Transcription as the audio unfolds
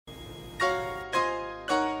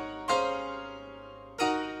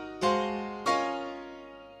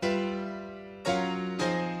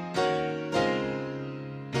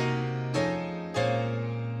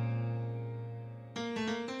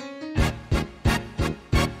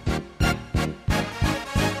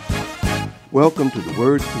Welcome to the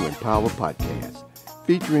Words to Empower podcast,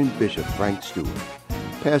 featuring Bishop Frank Stewart,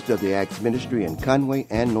 pastor of the Acts Ministry in Conway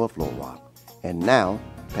and North Little Rock. And now,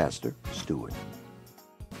 Pastor Stewart.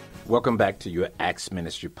 Welcome back to your Acts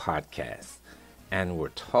Ministry podcast. And we're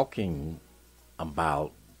talking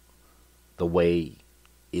about the way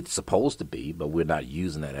it's supposed to be, but we're not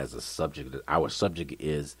using that as a subject. Our subject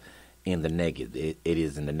is in the negative. It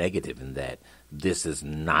is in the negative in that this is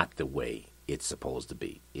not the way it's supposed to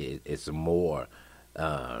be. It's more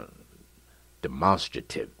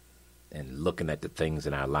demonstrative and looking at the things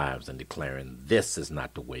in our lives and declaring this is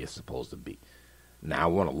not the way it's supposed to be. Now, I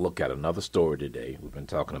want to look at another story today. We've been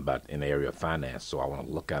talking about in the area of finance, so I want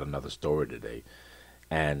to look at another story today,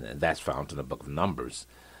 and that's found in the book of Numbers,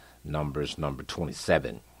 number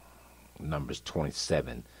 27, Numbers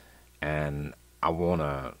 27, and I want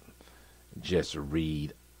to just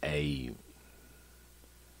read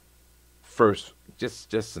first,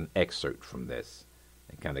 just an excerpt from this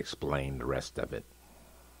and kind of explain the rest of it.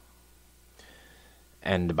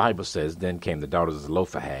 And the Bible says, then came the daughters of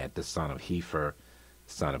Zelophehad, the son of Hepher,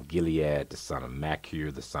 the son of Gilead, the son of Machir,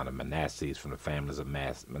 the son of Manasseh, from the families of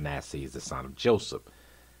Manasseh, the son of Joseph.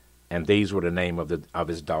 And these were the name of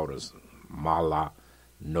his daughters, Mahlah,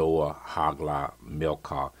 Noah, Hoglah,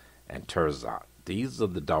 Milcah, and Tirzah. These are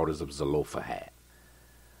the daughters of Zelophehad.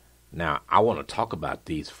 Now, I want to talk about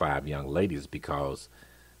these 5 young ladies because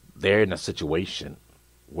they're in a situation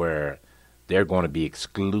where they're going to be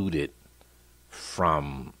excluded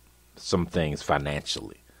from some things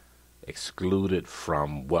financially, excluded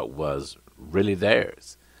from what was really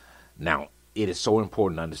theirs. Now, it is so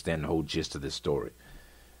important to understand the whole gist of this story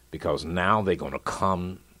because now they're going to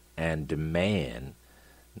come and demand.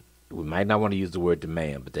 We might not want to use the word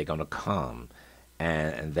demand, but they're going to come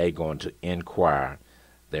and they're going to inquire.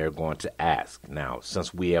 They're going to ask. Now,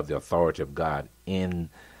 since we have the authority of God in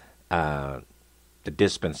the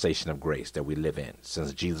dispensation of grace that we live in,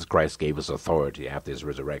 since Jesus Christ gave us authority after his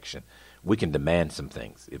resurrection, we can demand some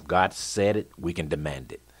things. If God said it, we can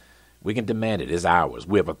demand it. We can demand it. It's ours.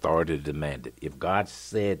 We have authority to demand it. If God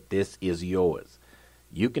said this is yours,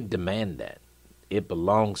 you can demand that. It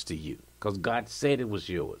belongs to you because God said it was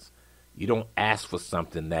yours. You don't ask for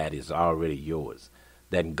something that is already yours.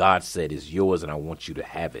 That God said is yours and I want you to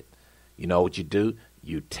have it. You know what you do?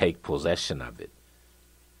 You take possession of it.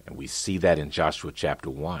 And we see that in Joshua chapter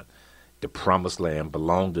 1. The promised land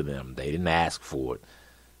belonged to them. They didn't ask for it.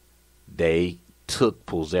 They took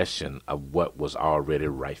possession of what was already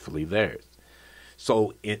rightfully theirs.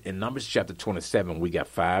 So in Numbers chapter 27, we got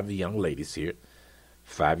 5 young ladies here.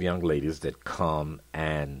 5 young ladies that come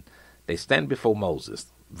and they stand before Moses.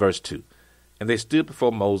 Verse 2. And they stood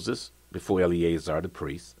before Moses, before Eleazar the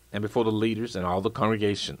priest, and before the leaders and all the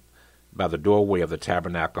congregation by the doorway of the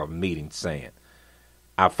tabernacle of meeting, saying,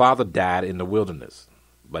 Our father died in the wilderness,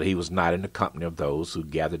 but he was not in the company of those who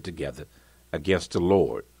gathered together against the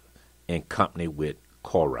Lord in company with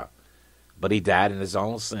Korah. But he died in his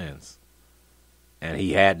own sins, and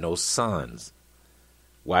he had no sons.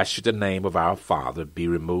 Why should the name of our father be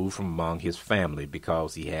removed from among his family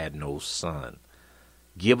because he had no son?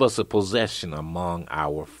 Give us a possession among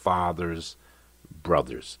our father's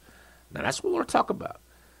brothers. Now that's what we want to talk about.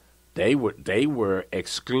 They were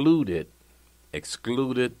excluded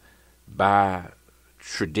by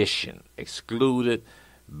tradition, excluded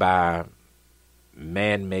by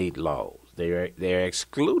man-made laws. They're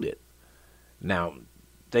excluded. Now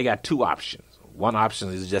they got 2 options. One option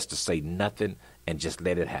is just to say nothing and just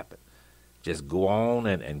let it happen. Just go on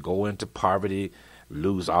and go into poverty.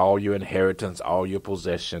 Lose all your inheritance, all your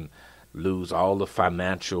possession, lose all the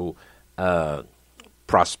financial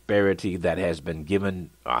prosperity that has been given,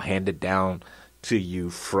 handed down to you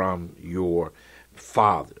from your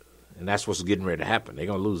father. And that's what's getting ready to happen. They're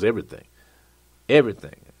going to lose everything.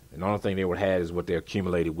 Everything. And the only thing they would have is what they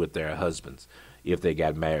accumulated with their husbands if they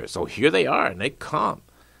got married. So here they are, and they come.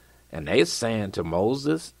 And they're saying to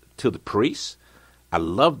Moses, to the priests, I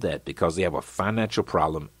love that because they have a financial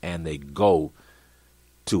problem, and they go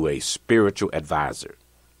to a spiritual advisor.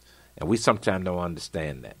 And we sometimes don't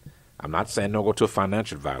understand that. I'm not saying don't go to a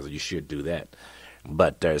financial advisor. You should do that.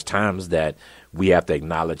 But there's times that we have to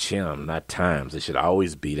acknowledge him, not times. It should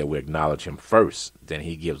always be that we acknowledge him first. Then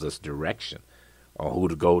he gives us direction on who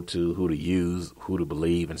to go to, who to use, who to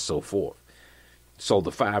believe, and so forth. So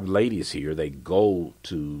the 5 ladies here, they go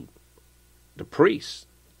to the priests,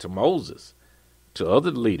 to Moses, to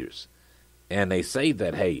other leaders, and they say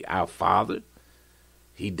that, hey, our father,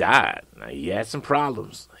 he died. Now, he had some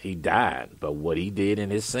problems. He died. But what he did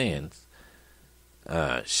in his sins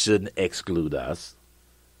shouldn't exclude us.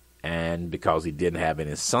 And because he didn't have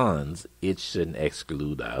any sons, it shouldn't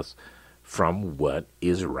exclude us from what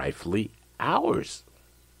is rightfully ours.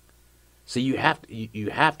 So you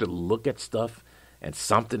have to look at stuff, and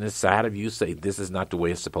something inside of you say, this is not the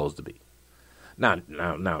way it's supposed to be. Now,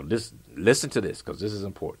 listen to this, because this is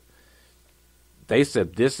important. They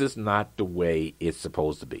said this is not the way it's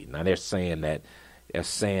supposed to be. Now they're saying that in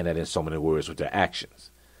so many words with their actions.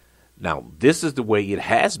 Now, this is the way it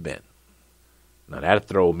has been. Now that'll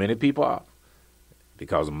throw many people off,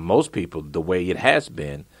 because most people, the way it has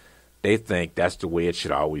been, they think that's the way it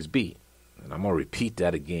should always be. And I'm going to repeat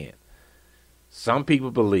that again. Some people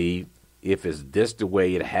believe if it's this the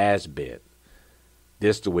way it has been,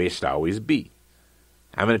 this the way it should always be.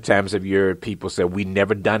 How many times have you heard people say, we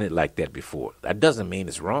never done it like that before? That doesn't mean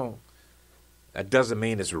it's wrong. That doesn't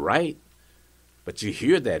mean it's right. But you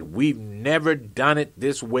hear that. We've never done it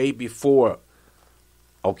this way before.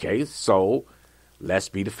 Okay, so let's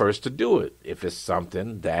be the first to do it if it's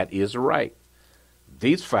something that is right.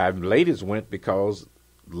 These 5 ladies went because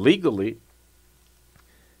legally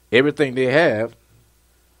everything they have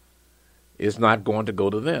is not going to go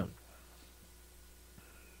to them.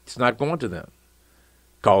 It's not going to them.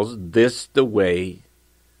 Because this the way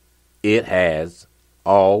it has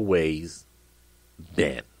always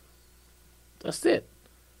been. That's it.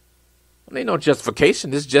 There ain't no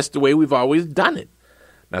justification. It's just the way we've always done it.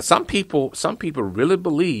 Now, some people really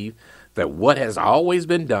believe that what has always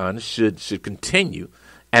been done should continue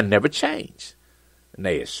and never change. And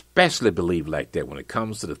they especially believe like that when it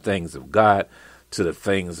comes to the things of God, to the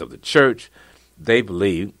things of the church. They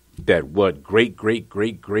believe that what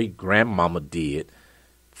great-great-great-great-grandmama did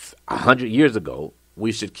 100 years ago,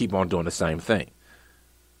 we should keep on doing the same thing.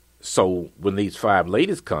 So when these 5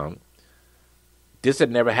 ladies come, this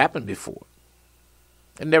had never happened before.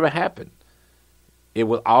 It never happened. It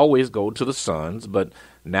would always go to the sons, but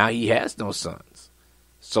now he has no sons.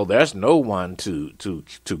 So there's no one to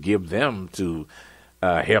give them, to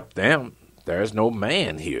help them. There's no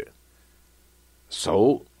man here.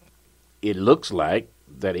 So it looks like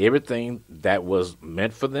that everything that was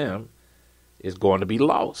meant for them is going to be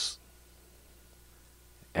lost.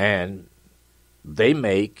 And they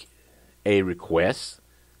make a request.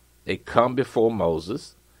 They come before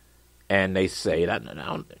Moses, and they say,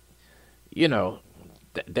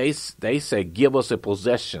 they say, give us a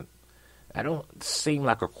possession. I don't seem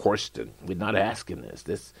like a question. We're not asking this.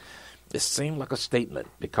 This seems like a statement,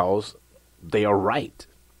 because they are right.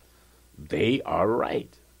 They are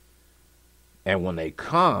right. And when they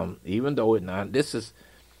come, even though this is,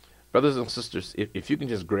 brothers and sisters, if you can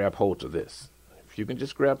just grab hold of this,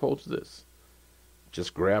 just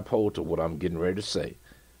grab hold of what I'm getting ready to say.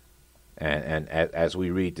 And as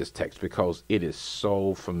we read this text, because it is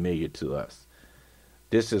so familiar to us.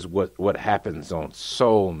 This is what happens on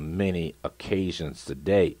so many occasions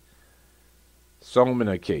today. So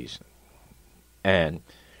many occasions. And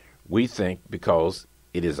we think because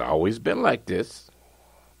it has always been like this,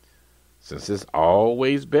 since it's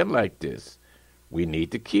always been like this, we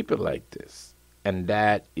need to keep it like this. And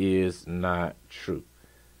that is not true.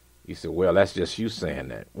 You say, well, that's just you saying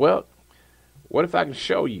that. Well, what if I can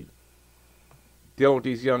show you? Dealing with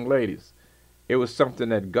these young ladies, it was something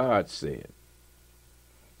that God said.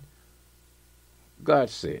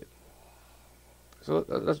 God said. So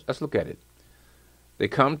let's look at it. They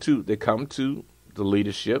come to the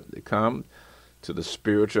leadership. They come to the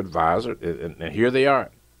spiritual advisor, and here they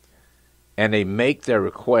are. And they make their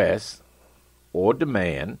request or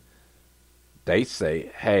demand. They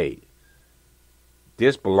say, hey,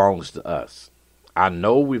 this belongs to us. I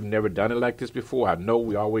know we've never done it like this before. I know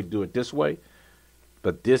we always do it this way,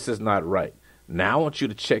 but this is not right. Now I want you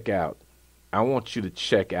to check out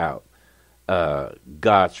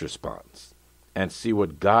God's response and see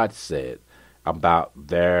what God said about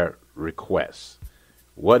their request.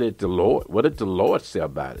 What did the Lord say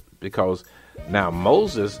about it? Because now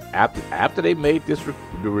Moses, after they made this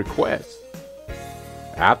request,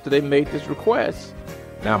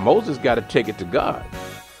 now Moses got to take it to God.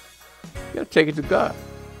 You got to take it to God.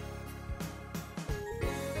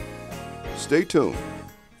 Stay tuned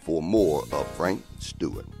for more of Frank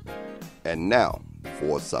Stewart. And now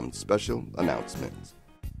for some special announcements.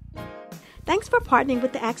 Thanks for partnering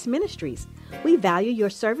with the Acts Ministries. We value your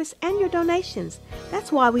service and your donations.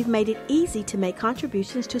 That's why we've made it easy to make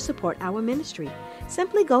contributions to support our ministry.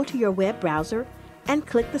 Simply go to your web browser and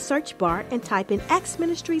click the search bar and type in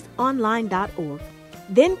actsministriesonline.org.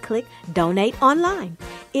 Then click Donate Online.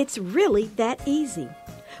 It's really that easy.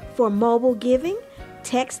 For mobile giving,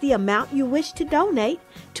 text the amount you wish to donate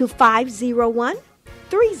to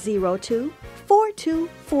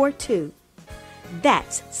 501-302-4242.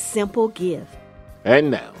 That's Simple Give.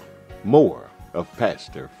 And now, more of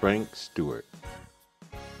Pastor Frank Stewart.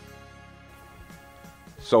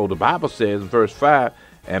 So the Bible says in verse 5,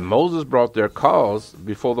 and Moses brought their cause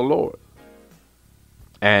before the Lord.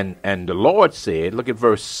 And the Lord said, look at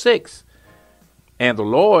verse 6, and the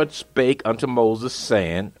Lord spake unto Moses,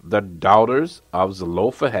 saying, the daughters of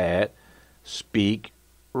Zelophehad speak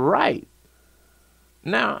right.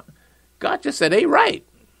 Now, God just said, they right.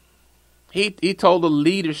 He told the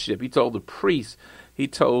leadership, he told the priests, he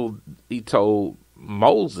told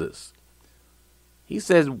Moses. He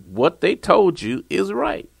says, what they told you is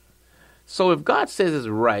right. So if God says it's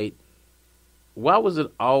right, why was it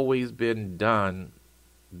always been done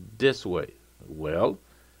this way? Well,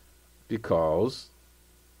 because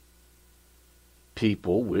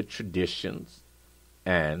people with traditions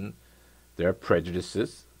and their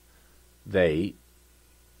prejudices, they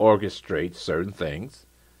orchestrate certain things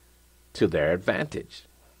to their advantage.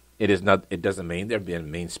 It doesn't mean they're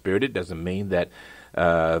being mean-spirited. It doesn't mean that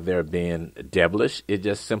they're being devilish. It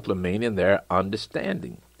just simply means in their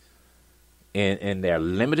understanding. And their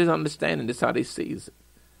limited understanding, this is how they sees it.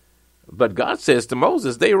 But God says to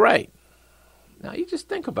Moses, they right. Now, you just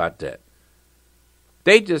think about that.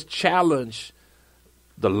 They just challenge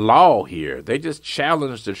the law here. They just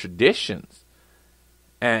challenge the traditions.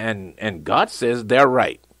 And God says they're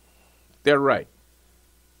right. They're right.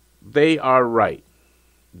 They are right.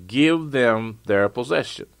 Give them their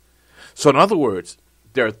possession. So in other words,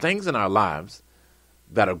 there are things in our lives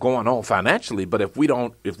that are going on financially, but if we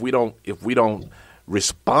don't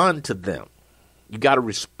respond to them, you got to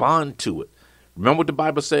respond to it. Remember what the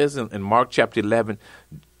Bible says in Mark chapter 11,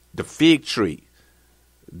 the fig tree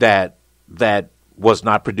that was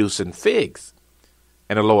not producing figs,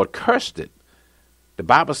 and the Lord cursed it. The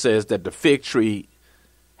Bible says that the fig tree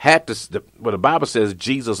had to, the Bible says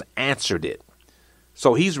Jesus answered it.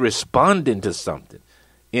 So he's responding to something.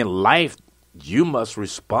 In life, you must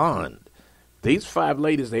respond. These 5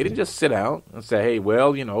 ladies, they didn't just sit out and say, hey,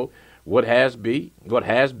 well, what has been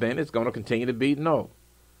is going to continue to be. No.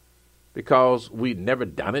 Because we've never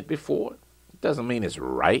done it before. It doesn't mean it's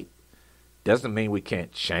right. Doesn't mean we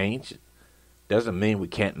can't change it. Doesn't mean we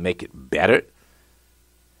can't make it better.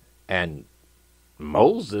 And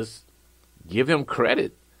Moses, give him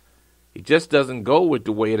credit. He just doesn't go with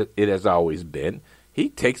the way it has always been. He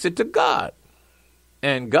takes it to God.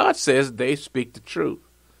 And God says they speak the truth.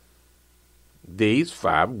 These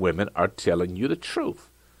 5 women are telling you the truth.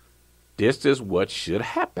 This is what should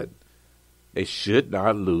happen. They should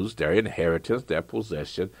not lose their inheritance, their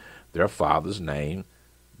possession, their father's name.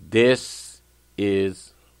 This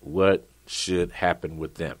is what should happen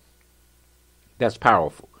with them. That's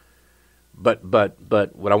powerful. But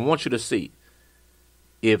what I want you to see,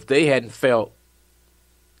 if they hadn't felt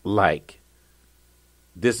like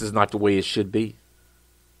this is not the way it should be,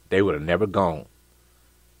 they would have never gone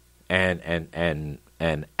and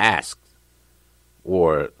asked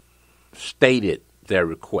or stated their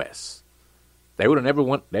requests. They would have never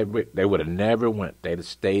went. They would have never went. They'd have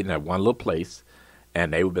stayed in that one little place,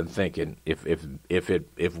 and they would have been thinking, if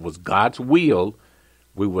it was God's will,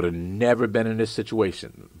 we would have never been in this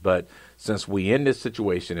situation. But since we in this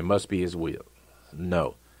situation, it must be His will.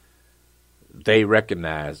 No. They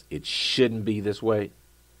recognize it shouldn't be this way.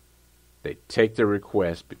 They take the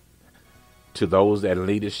request to those at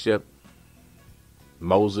leadership,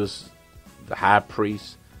 Moses, the high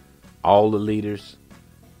priest, all the leaders.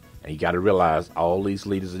 And you got to realize all these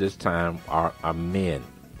leaders at this time are men.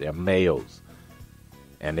 They're males.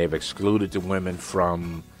 And they've excluded the women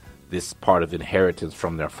from this part of inheritance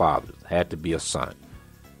from their fathers. It had to be a son.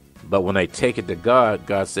 But when they take it to God,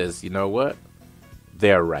 God says, you know what?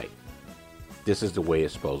 They're right. This is the way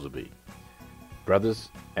it's supposed to be. Brothers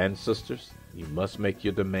and sisters, you must make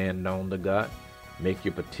your demand known to God. Make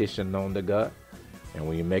your petition known to God. And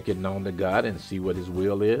when you make it known to God and see what His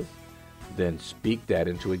will is, then speak that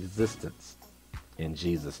into existence in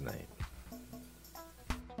Jesus' name.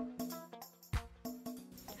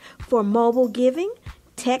 For mobile giving,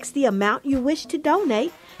 text the amount you wish to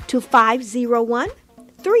donate to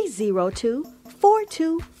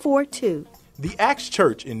 501-302-4242. The Acts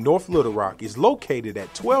Church in North Little Rock is located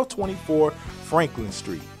at 1224 Franklin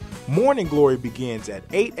Street. Morning Glory begins at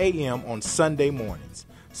 8 a.m. on Sunday mornings.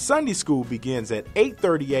 Sunday school begins at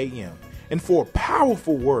 8:30 a.m. And for a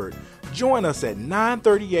powerful word, join us at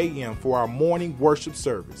 9:30 a.m. for our morning worship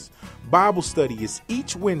service. Bible study is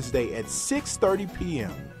each Wednesday at 6:30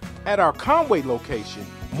 p.m. At our Conway location,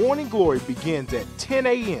 Morning Glory begins at 10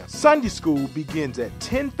 a.m. Sunday school begins at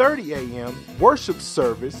 10:30 a.m. Worship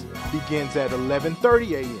service begins at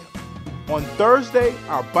 11:30 a.m. On Thursday,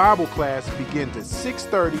 our Bible class begins at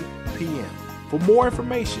 6:30 p.m. For more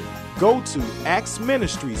information, go to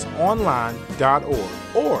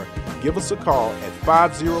actsministriesonline.org or give us a call at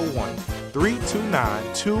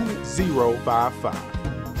 501-329-2055.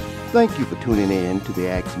 Thank you for tuning in to the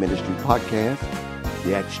Acts Ministry Podcast.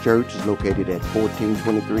 The Acts Church is located at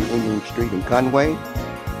 1423 England Street in Conway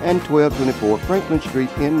and 1224 Franklin Street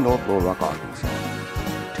in North Little Rock, Arkansas.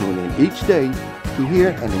 Tune in each day to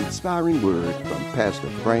hear an inspiring word from Pastor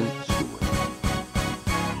Frank Stewart.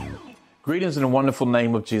 Greetings in the wonderful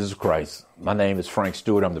name of Jesus Christ. My name is Frank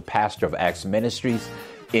Stewart. I'm the pastor of Acts Ministries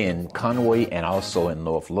in Conway and also in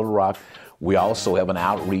North Little Rock. We also have an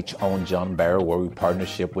outreach on John Barrow where we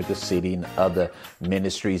partnership with the city and other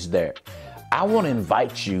ministries there. I want to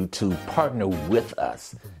invite you to partner with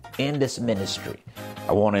us in this ministry.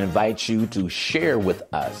 I want to invite you to share with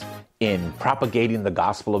us in propagating the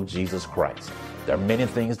gospel of Jesus Christ. There are many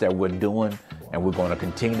things that we're doing and we're going to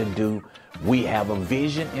continue to do. We have a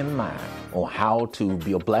vision in mind on how to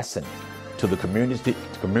be a blessing to the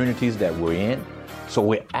communities that we're in. So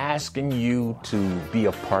we're asking you to be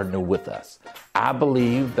a partner with us. I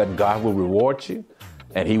believe that God will reward you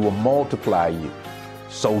and he will multiply you.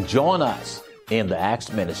 So join us in the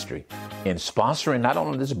Acts Ministry in sponsoring not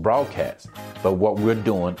only this broadcast, but what we're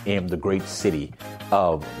doing in the great city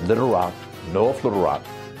of Little Rock, North Little Rock,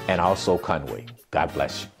 and also Conway. God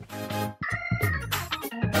bless you.